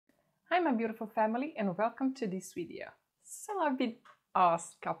Hi my beautiful family and welcome to this video. So I've been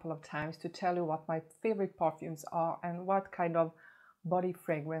asked a couple of times to tell you what my favorite perfumes are and what kind of body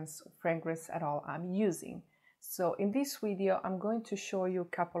fragrance at all I'm using. So in this video I'm going to show you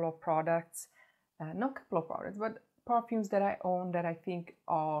a couple of products, not a couple of products, but perfumes that I own that I think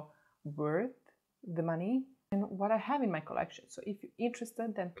are worth the money and what I have in my collection. So if you're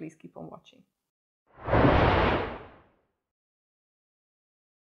interested, then please keep on watching.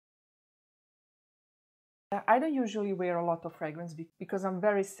 I don't usually wear a lot of fragrance because I'm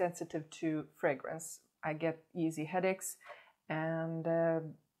very sensitive to fragrance. I get easy headaches and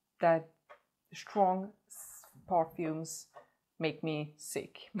that strong perfumes make me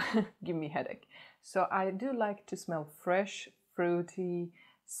sick, give me headache. So I do like to smell fresh, fruity,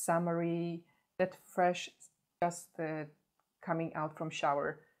 summery, that fresh, just coming out from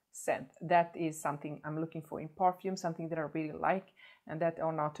shower scent. That is something I'm looking for in perfume, something that I really like and that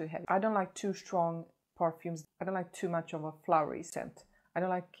are not too heavy. I don't like too strong perfumes. I don't like too much of a flowery scent. I don't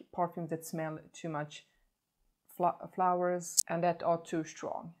like perfumes that smell too much flowers and that are too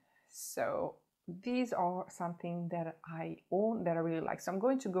strong. So these are something that I own that I really like. So I'm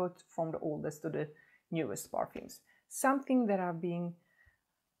going to go from the oldest to the newest perfumes. Something that I've been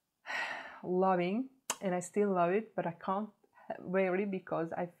loving and I still love it, but I can't wear it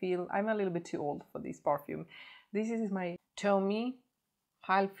because I feel I'm a little bit too old for this perfume. This is my Tommy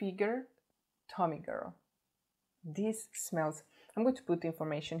Hilfiger Tommy Girl. This smells, I'm going to put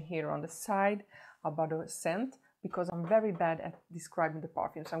information here on the side about the scent because I'm very bad at describing the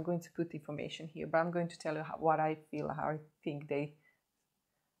perfume, so I'm going to put information here, but I'm going to tell you what I feel, how I think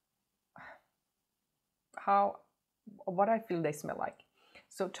what I feel they smell like.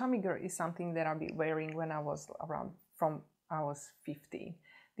 So Tommy Girl is something that I've been wearing when I was I was 15.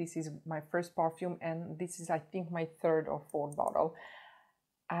 This is my first perfume and this is I think my third or fourth bottle.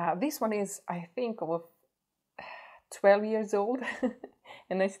 This one is, I think, of 12 years old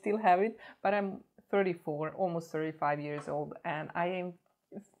and I still have it, but I'm 34, almost 35 years old, and I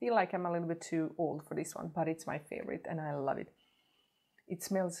feel like I'm a little bit too old for this one, but it's my favorite and I love it. It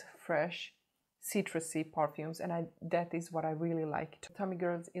smells fresh, citrusy perfumes, and that is what I really like. Tommy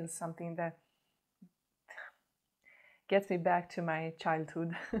Girl is something that gets me back to my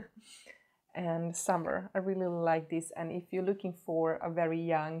childhood and summer. I really like this, and if you're looking for a very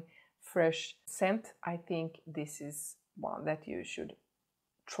young, fresh scent, I think this is one that you should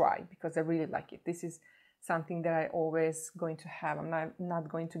try because I really like it. This is something that I always going to have. I'm not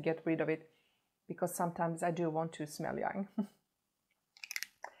going to get rid of it because sometimes I do want to smell young.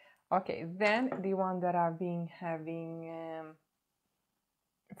 Okay, then the one that I've been having,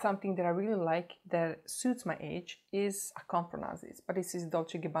 something that I really like that suits my age is, I can't pronounce this, but this is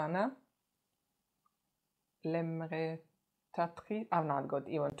Dolce & Gabbana. I'm not good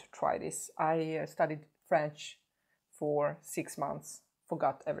even to try this. I studied French for 6 months,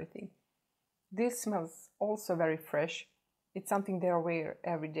 forgot everything. This smells also very fresh. It's something that I wear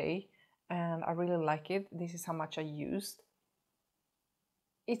every day and I really like it. This is how much I used.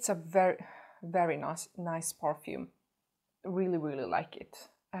 It's a very nice perfume. Really like it.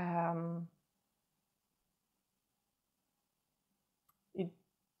 It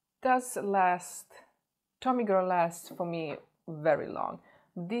does last. Tommy Girl lasts for me very long.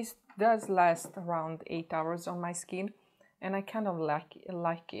 This does last around 8 hours on my skin and I kind of like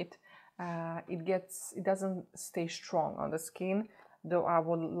it. It doesn't stay strong on the skin, though I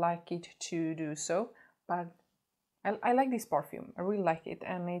would like it to do so, but I like this perfume. I really like it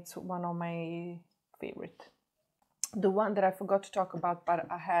and it's one of my favorite. The one that I forgot to talk about, but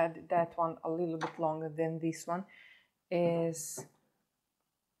I had that one a little bit longer than this one, is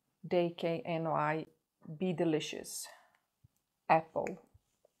DKNY Be Delicious Apple,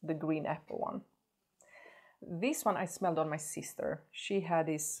 the green apple one. This one I smelled on my sister. She had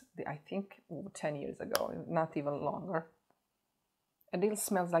this, I think, 10 years ago, not even longer. And it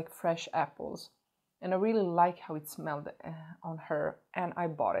smells like fresh apples. And I really like how it smelled on her, and I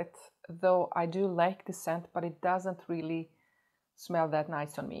bought it. Though I do like the scent, but it doesn't really smell that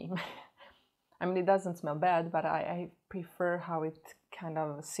nice on me. I mean, it doesn't smell bad, but I prefer how it kind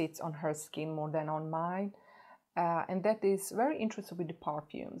of sits on her skin more than on mine. And that is very interesting with the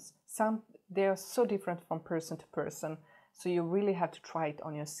perfumes. They are so different from person to person, so you really have to try it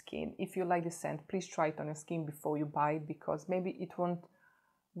on your skin. If you like the scent, please try it on your skin before you buy it, because maybe it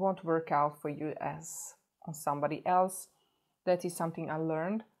won't work out for you as on somebody else. That is something I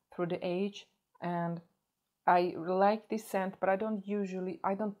learned through the age, and I like this scent, but I don't use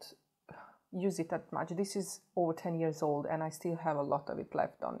it that much. This is over 10 years old and I still have a lot of it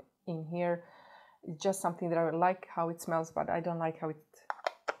left in here. It's just something that I like how it smells, but I don't like how it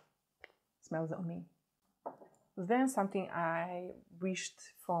smells on me. Then something I wished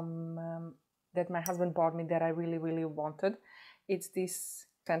from that my husband bought me that I really wanted. It's this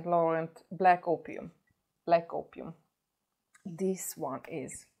St. Laurent Black Opium. Black Opium. This one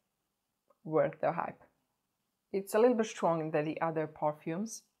is worth the hype. It's a little bit stronger than the other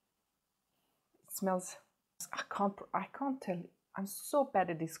perfumes. It smells, I can't tell. I'm so bad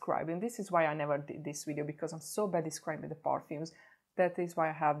at describing. This is why I never did this video, because I'm so bad describing the perfumes. That is why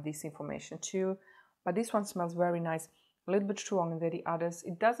I have this information too. But this one smells very nice, a little bit stronger than the others.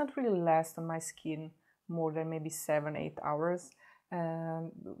 It doesn't really last on my skin more than maybe 7-8 hours,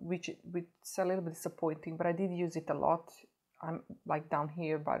 which it's a little bit disappointing, but I did use it a lot. I'm like down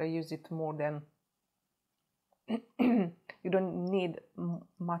here, but I use it more than you don't need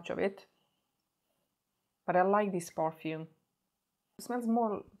much of it. But I like this perfume. It smells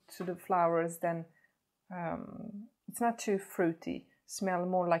more to the flowers than it's not too fruity. Smell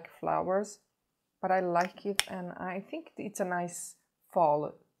more like flowers, but I like it, and I think it's a nice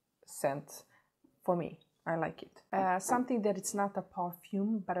fall scent for me. I like it. Something that it's not a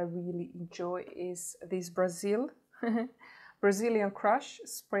perfume, but I really enjoy is this Brazilian Crush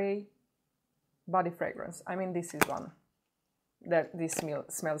Spray Body Fragrance. I mean, this is one that this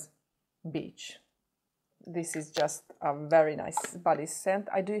smells beach. This is just a very nice body scent.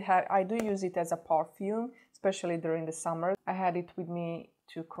 I do use it as a perfume, especially during the summer. I had it with me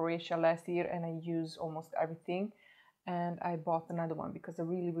to Croatia last year, and I use almost everything. And I bought another one because I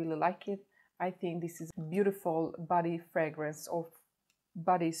really like it. I think this is a beautiful body fragrance, or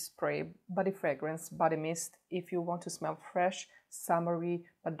body spray, body fragrance, body mist. If you want to smell fresh, summery,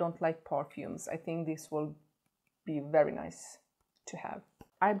 but don't like perfumes, I think this will be very nice to have.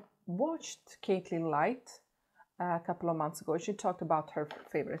 I watched Caitlin Light a couple of months ago. She talked about her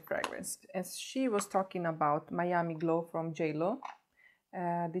favorite fragrance, and she was talking about Miami Glow from JLo.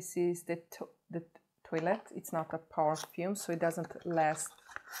 This is the toilette. It's not a perfume, so it doesn't last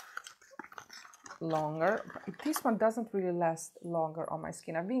longer. This one doesn't really last longer on my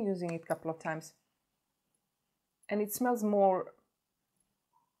skin. I've been using it a couple of times, and it smells more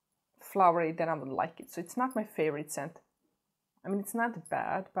flowery than I would like it. So it's not my favorite scent. I mean, it's not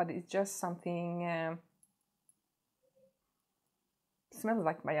bad, but it's just something, smells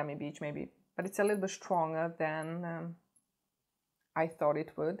like Miami Beach maybe, but it's a little bit stronger than I thought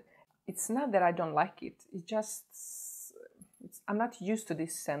it would. It's not that I don't like it, it's just, I'm not used to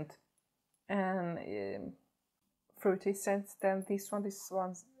this scent. And fruity scents than this one. This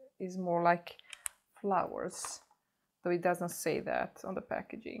one is more like flowers, though it doesn't say that on the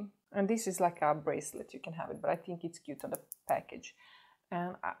packaging. And this is like a bracelet, you can have it, but I think it's cute on the package.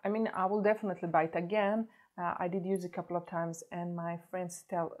 And I mean, I will definitely buy it again. I did use it a couple of times, and my friends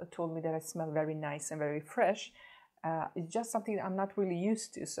told me that I smell very nice and very fresh. It's just something I'm not really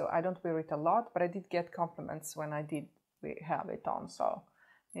used to, so I don't wear it a lot, but I did get compliments when I did have it on, so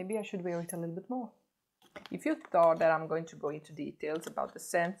maybe I should wear it a little bit more. If you thought that I'm going to go into details about the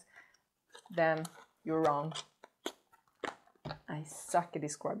scents, then you're wrong. I suck at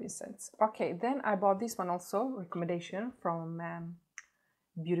describing scents. Okay, then I bought this one also, recommendation from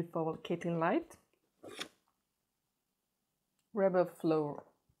beautiful Caitlin Light. Rebel Flow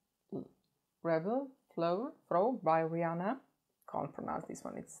by Rihanna. Can't pronounce this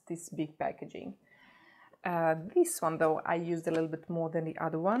one, it's this big packaging. This one though, I used a little bit more than the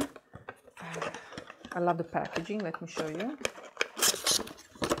other one. I love the packaging, let me show you.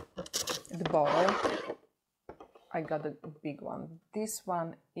 The bottle, I got the big one. This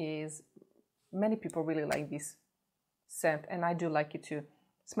one is, many people really like this scent, and I do like it too. It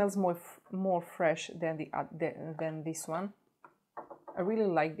smells more fresh than than this one. I really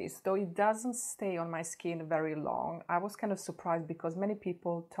like this, though it doesn't stay on my skin very long. I was kind of surprised because many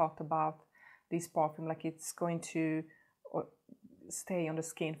people talked about this perfume like it's going to stay on the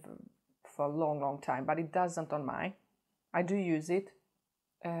skin for a long time, but it doesn't on mine. I do use it.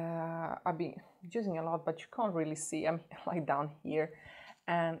 I've been using a lot, but you can't really see. I'm like down here,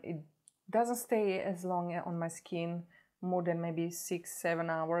 and it doesn't stay as long on my skin, more than maybe 6-7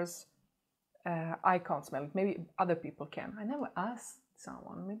 hours. I can't smell it. Maybe other people can. I never asked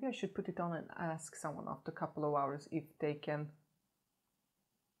someone. Maybe I should put it on and ask someone after a couple of hours if they can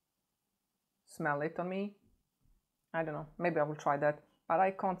smell it on me. I don't know. Maybe I will try that. But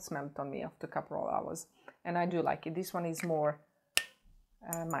I can't smell it on me after a couple of hours. And I do like it. This one is more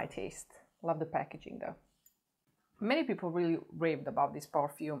my taste. Love the packaging though. Many people really raved about this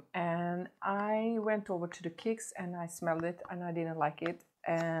perfume, and I went over to the Kicks and I smelled it and I didn't like it,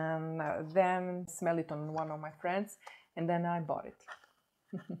 and then smelled it on one of my friends, and then I bought it.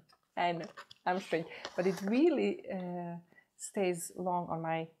 And I'm strange, but it really stays long on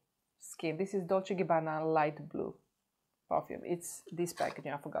my skin. This is Dolce & Gabbana light blue perfume. It's this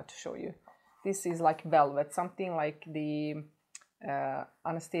packaging, I forgot to show you. This is like velvet, something like the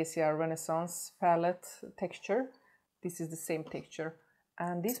Anastasia Renaissance palette texture. This is the same texture,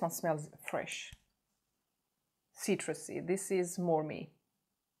 and this one smells fresh, citrusy. This is more me.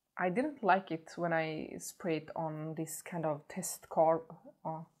 I didn't like it when I sprayed on this kind of test car,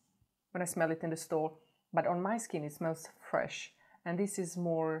 when I smell it in the store, but on my skin it smells fresh, and this is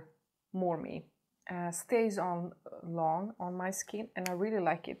more me. Stays on long on my skin, and I really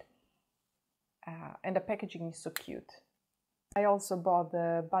like it. And the packaging is so cute. I also bought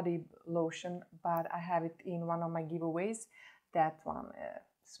the body lotion, but I have it in one of my giveaways. That one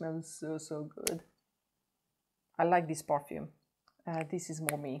smells so good. I like this perfume. This is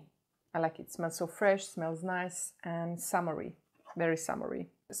more me. I like it. Smells so fresh, smells nice, and summery, very summery.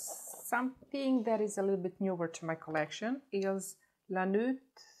 Something that is a little bit newer to my collection is Lancôme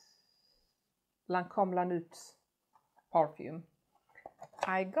La Nuit perfume.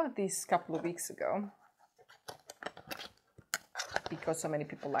 I got this a couple of weeks ago because so many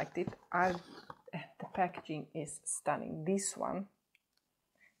people liked it. The packaging is stunning. This one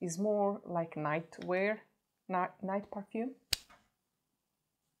is more like night perfume,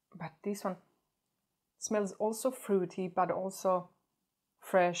 but this one smells also fruity, but also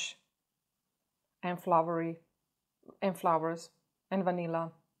fresh and flowery, and flowers and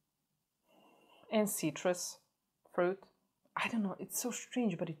vanilla and citrus fruit. I don't know, it's so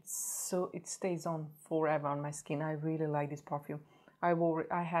strange, but it stays on forever on my skin. I really like this perfume.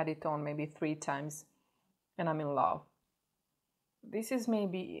 I had it on maybe 3 times, and I'm in love. This is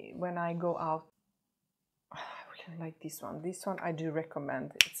maybe when I go out. I really like this one. This one I do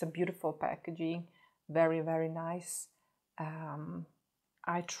recommend. It's a beautiful packaging, very nice.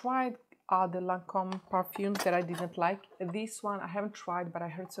 I tried other Lancôme perfumes that I didn't like. This one I haven't tried, but I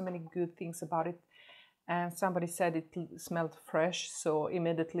heard so many good things about it. And somebody said it smelled fresh, so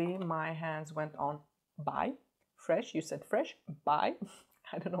immediately my hands went on buy. Fresh, you said fresh, buy.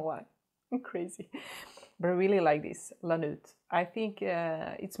 I don't know why, I'm crazy. But I really like this, La Nuit. I think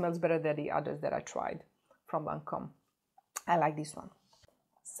it smells better than the others that I tried from Lancôme. I like this one.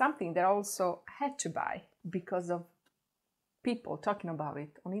 Something that I also had to buy because of people talking about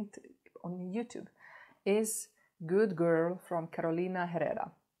it on YouTube is Good Girl from Carolina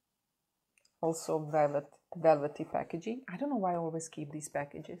Herrera. Also velvety packaging. I don't know why I always keep these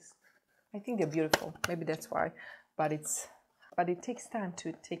packages. I think they're beautiful. Maybe that's why. But it takes time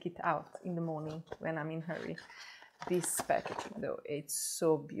to take it out in the morning when I'm in a hurry. This packaging though, it's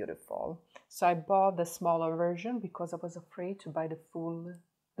so beautiful. So I bought the smaller version because I was afraid to buy the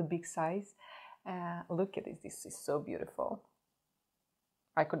big size. Look at this. This is so beautiful.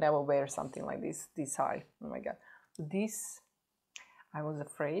 I could never wear something like this high. Oh my god. This, I was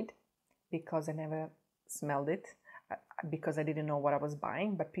afraid because I never smelled it, because I didn't know what I was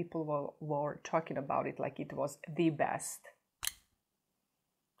buying, but people were talking about it like it was the best.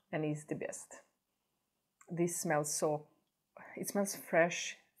 And it's the best. This smells so, it smells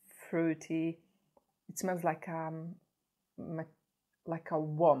fresh, fruity. It smells like a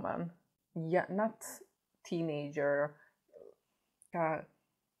woman. Yeah, not teenager, a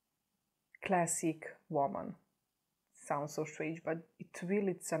classic woman. Sounds so strange, but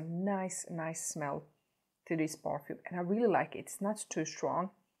it's a nice smell to this perfume, and I really like it. It's not too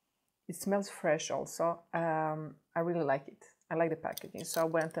strong. It smells fresh also. I really like it. I like the packaging, so I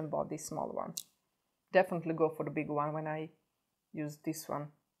went and bought this small one. Definitely go for the big one when I use this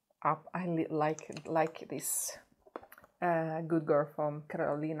one up. I like this Good Girl from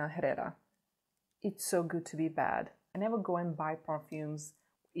Carolina Herrera. It's so good to be bad. I never go and buy perfumes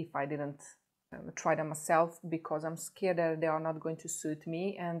if I didn't try them myself, because I'm scared that they are not going to suit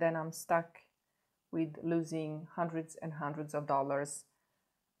me, and then I'm stuck with losing hundreds and hundreds of dollars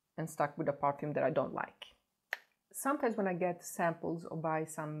and stuck with a perfume that I don't like. Sometimes when I get samples or buy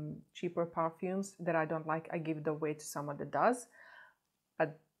some cheaper perfumes that I don't like, I give it away to someone that does.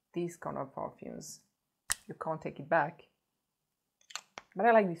 But these kind of perfumes, you can't take it back. But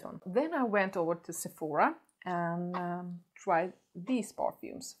I like this one. Then I went over to Sephora and tried these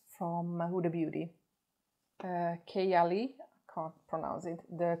perfumes from Huda Beauty. Kayali, I can't pronounce it,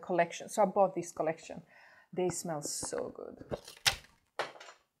 the collection. So I bought this collection. They smell so good.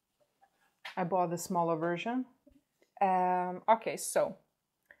 I bought the smaller version. Okay, so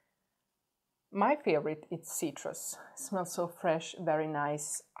my favorite is citrus. It smells so fresh, very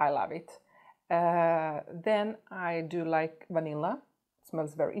nice. I love it. Then I do like vanilla. It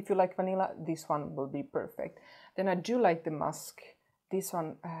smells very, if you like vanilla, this one will be perfect. Then I do like the musk. This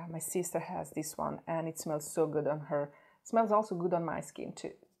one, my sister has this one, and it smells so good on her. It smells also good on my skin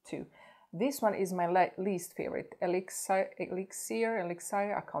too. two. This one is my least favorite, elixir,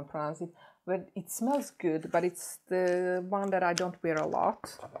 I can't pronounce it, but it smells good, but it's the one that I don't wear a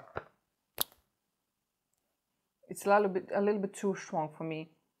lot. It's a little bit too strong for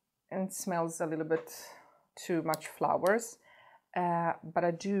me, and it smells a little bit too much flowers, but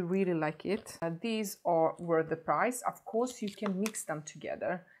I do really like it. These are worth the price. Of course, you can mix them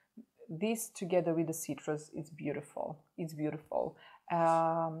together. This together with the citrus is beautiful. It's beautiful.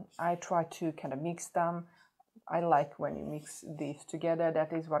 I try to kind of mix them. I like when you mix these together.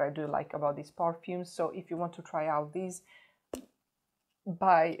 That is what I do like about these perfumes. So if you want to try out these,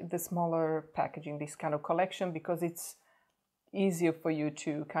 buy the smaller packaging, this kind of collection, because it's easier for you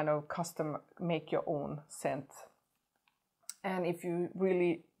to kind of custom make your own scent. And if you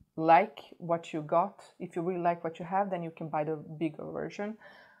really like what you got, if you really like what you have, then you can buy the bigger version.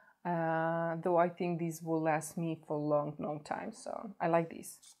 Though I think these will last me for a long time, so I like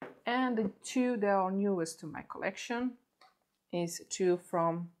these. And the two that are newest to my collection is two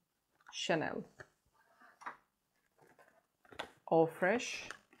from Chanel, Eau Fresh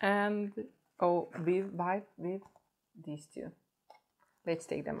and Eau Vive, these two. Let's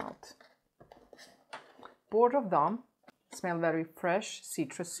take them out. Both of them smell very fresh,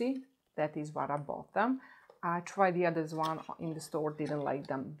 citrusy. That is what I bought them. I tried the others one in the store, didn't like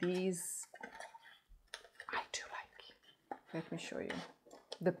them. These I do like. Let me show you.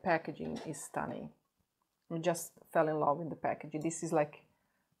 The packaging is stunning. I just fell in love with the packaging. This is like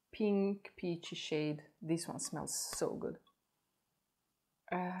pink, peachy shade. This one smells so good.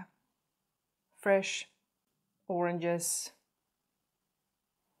 Fresh oranges,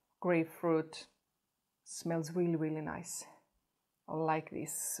 grapefruit. Smells really nice. I like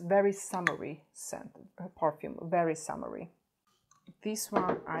this very summery scent, perfume, very summery. This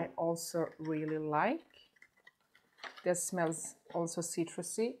one I also really like. That smells also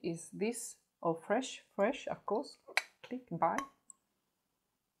citrusy. Is this Eau Fresh, of course. Click, buy.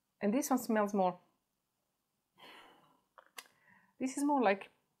 And this one smells more. This is more like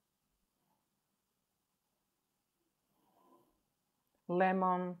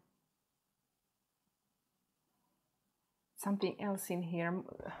lemon. Something else in here,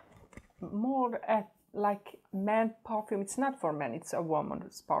 more like man perfume. It's not for men, it's a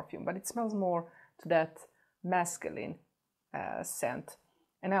woman's perfume, but it smells more to that masculine scent.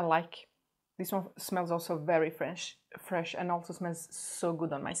 And I like this one. Smells also very fresh, and also smells so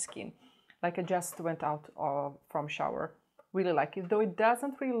good on my skin. Like I just went out from shower. Really like it, though it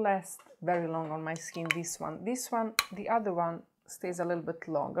doesn't really last very long on my skin. This one, the other one stays a little bit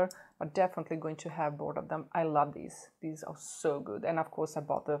longer, but definitely going to have both of them. I love these. These are so good. And of course I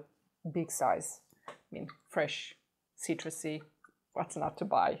bought the big size. I mean, fresh, citrusy, what's not to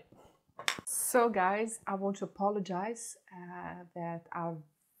buy? So guys, I want to apologize that I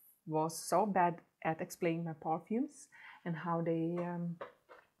was so bad at explaining my perfumes and how they,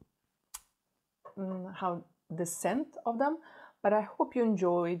 how the scent of them. But I hope you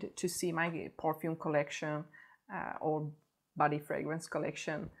enjoyed to see my perfume collection or body fragrance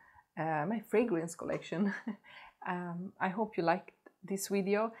collection, my fragrance collection. I hope you liked this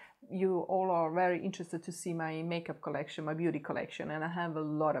video. You all are very interested to see my makeup collection, my beauty collection, and I have a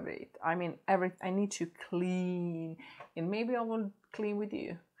lot of it. I mean, I need to clean, and maybe I will clean with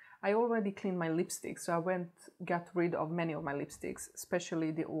you. I already cleaned my lipsticks, so I got rid of many of my lipsticks,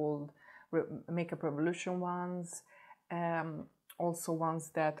 especially the old Makeup Revolution ones. Also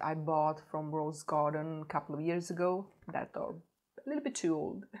ones that I bought from Rose Garden a couple of years ago that are a little bit too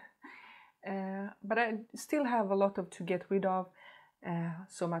old. But I still have a lot to get rid of,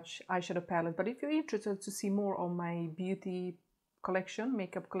 so much eyeshadow palette. But if you're interested to see more of my beauty collection,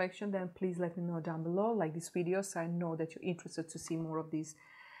 makeup collection, then please let me know down below, like this video, so I know that you're interested to see more of these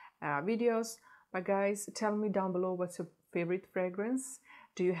videos. But guys, tell me down below what's your favorite fragrance.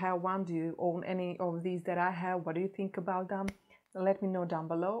 Do you have one? Do you own any of these that I have? What do you think about them? Let me know down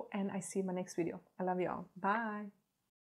below, and I see you in my next video. I love you all. Bye.